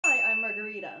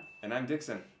Rita. And I'm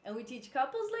Dixon. And we teach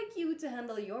couples like you to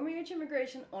handle your marriage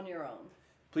immigration on your own.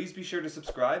 Please be sure to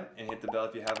subscribe and hit the bell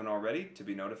if you haven't already to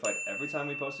be notified every time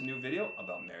we post a new video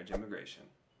about marriage immigration.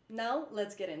 Now,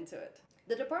 let's get into it.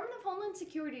 The Department of Homeland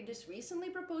Security just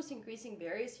recently proposed increasing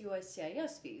various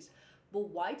USCIS fees. But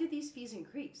why do these fees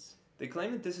increase? They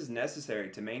claim that this is necessary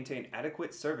to maintain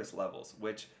adequate service levels,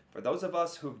 which, for those of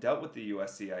us who've dealt with the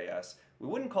USCIS, we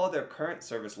wouldn't call their current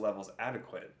service levels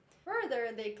adequate. Further,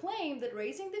 they claim that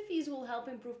raising the fees will help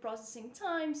improve processing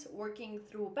times, working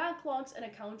through backlogs, and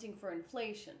accounting for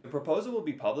inflation. The proposal will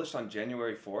be published on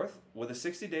January 4th with a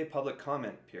 60-day public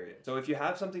comment period. So if you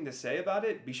have something to say about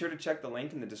it, be sure to check the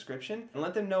link in the description and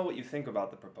let them know what you think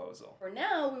about the proposal. For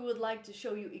now, we would like to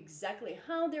show you exactly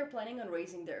how they're planning on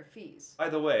raising their fees. By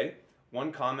the way,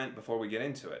 one comment before we get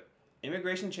into it.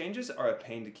 Immigration changes are a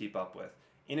pain to keep up with,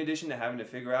 in addition to having to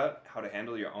figure out how to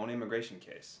handle your own immigration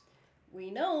case. We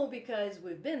know because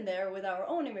we've been there with our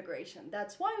own immigration.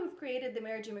 That's why we've created the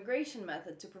marriage immigration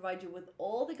method to provide you with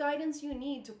all the guidance you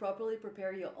need to properly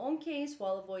prepare your own case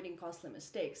while avoiding costly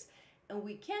mistakes. And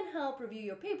we can help review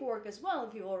your paperwork as well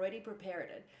if you've already prepared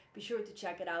it. Be sure to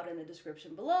check it out in the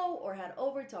description below or head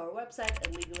over to our website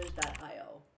at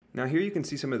legalish.io. Now here you can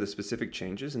see some of the specific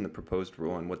changes in the proposed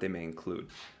rule and what they may include.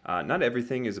 Not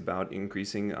everything is about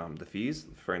increasing the fees.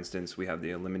 For instance, we have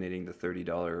the eliminating the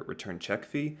 $30 return check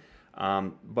fee.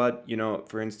 But,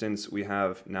 for instance, we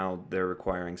have now they're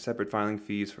requiring separate filing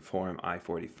fees for Form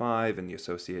I-45 and the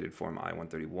associated Form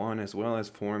I-131 as well as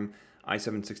Form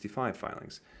I-765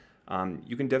 filings.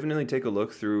 You can definitely take a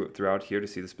look throughout here to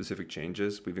see the specific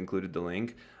changes. We've included the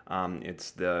link.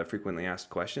 It's the frequently asked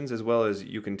questions, as well as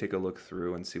you can take a look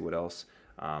through and see what else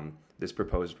this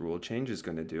proposed rule change is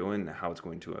going to do and how it's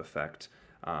going to affect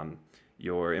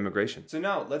your immigration. So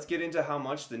now let's get into how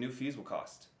much the new fees will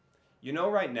cost. You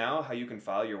know right now how you can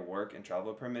file your work and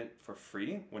travel permit for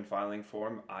free when filing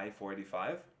Form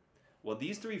I-485? Well,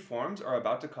 these three forms are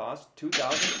about to cost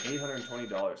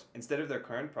 $2,820 instead of their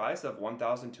current price of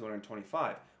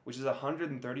 $1,225, which is a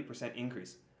 130%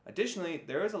 increase. Additionally,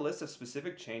 there is a list of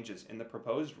specific changes in the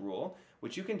proposed rule,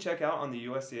 which you can check out on the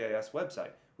USCIS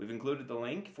website. We've included the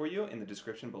link for you in the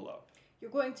description below. You're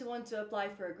going to want to apply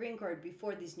for a green card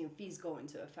before these new fees go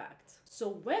into effect. So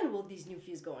when will these new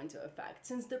fees go into effect?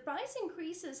 Since the price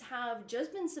increases have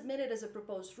just been submitted as a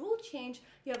proposed rule change,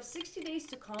 you have 60 days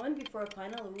to comment before a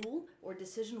final rule or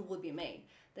decision will be made.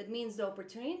 That means the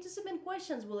opportunity to submit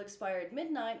questions will expire at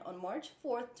midnight on March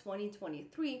 4th,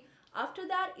 2023. After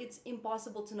that, it's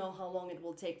impossible to know how long it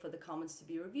will take for the comments to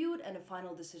be reviewed and a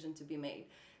final decision to be made.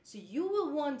 So you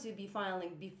will want to be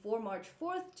filing before March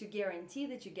 4th to guarantee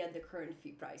that you get the current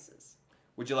fee prices.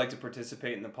 Would you like to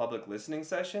participate in the public listening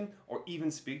session or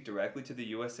even speak directly to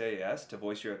the USCIS to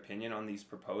voice your opinion on these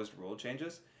proposed rule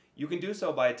changes? You can do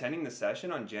so by attending the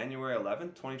session on January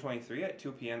 11th, 2023 at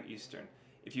 2 p.m. Eastern.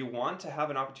 If you want to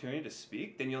have an opportunity to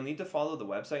speak, then you'll need to follow the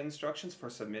website instructions for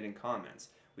submitting comments.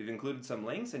 We've included some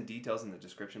links and details in the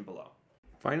description below.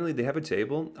 Finally, they have a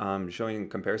table showing a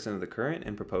comparison of the current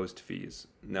and proposed fees.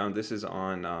 Now, this is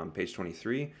on page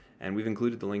 23, and we've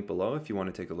included the link below if you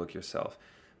want to take a look yourself.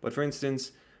 But for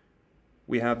instance,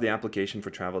 we have the application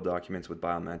for travel documents with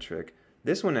biometric.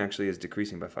 This one actually is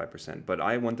decreasing by 5%, but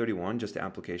I-131, just the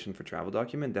application for travel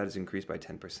document, that is increased by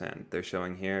 10%. They're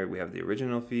showing here we have the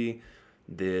original fee,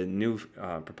 the new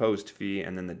proposed fee,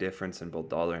 and then the difference in both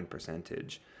dollar and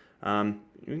percentage. You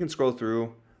can scroll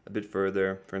through a bit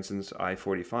further. For instance,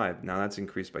 I-45, now that's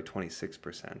increased by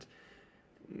 26%.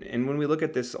 And when we look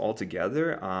at this all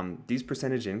together, these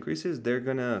percentage increases, they're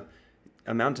going to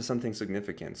amount to something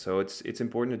significant. So it's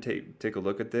important to take a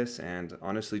look at this and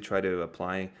honestly try to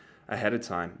apply ahead of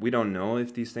time. We don't know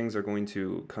if these things are going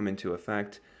to come into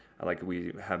effect. Like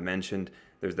we have mentioned,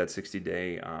 there's that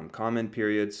 60-day comment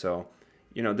period. So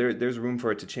there's room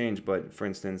for it to change, but for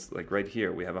instance, like right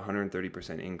here, we have a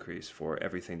 130% increase for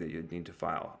everything that you'd need to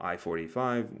file.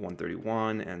 I-45,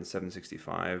 131, and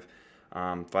 765,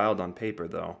 filed on paper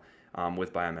though,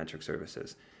 with biometric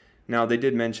services. Now, they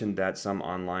did mention that some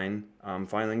online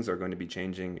filings are going to be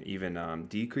changing, even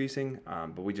decreasing,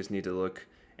 but we just need to look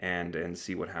and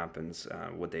see what happens,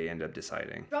 what they end up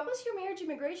deciding. Drop us your marriage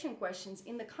immigration questions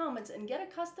in the comments and get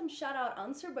a custom shout-out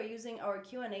answer by using our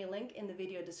Q&A link in the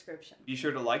video description. Be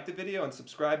sure to like the video and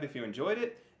subscribe if you enjoyed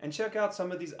it, and check out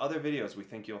some of these other videos we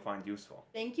think you'll find useful.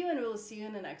 Thank you, and we'll see you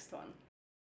in the next one.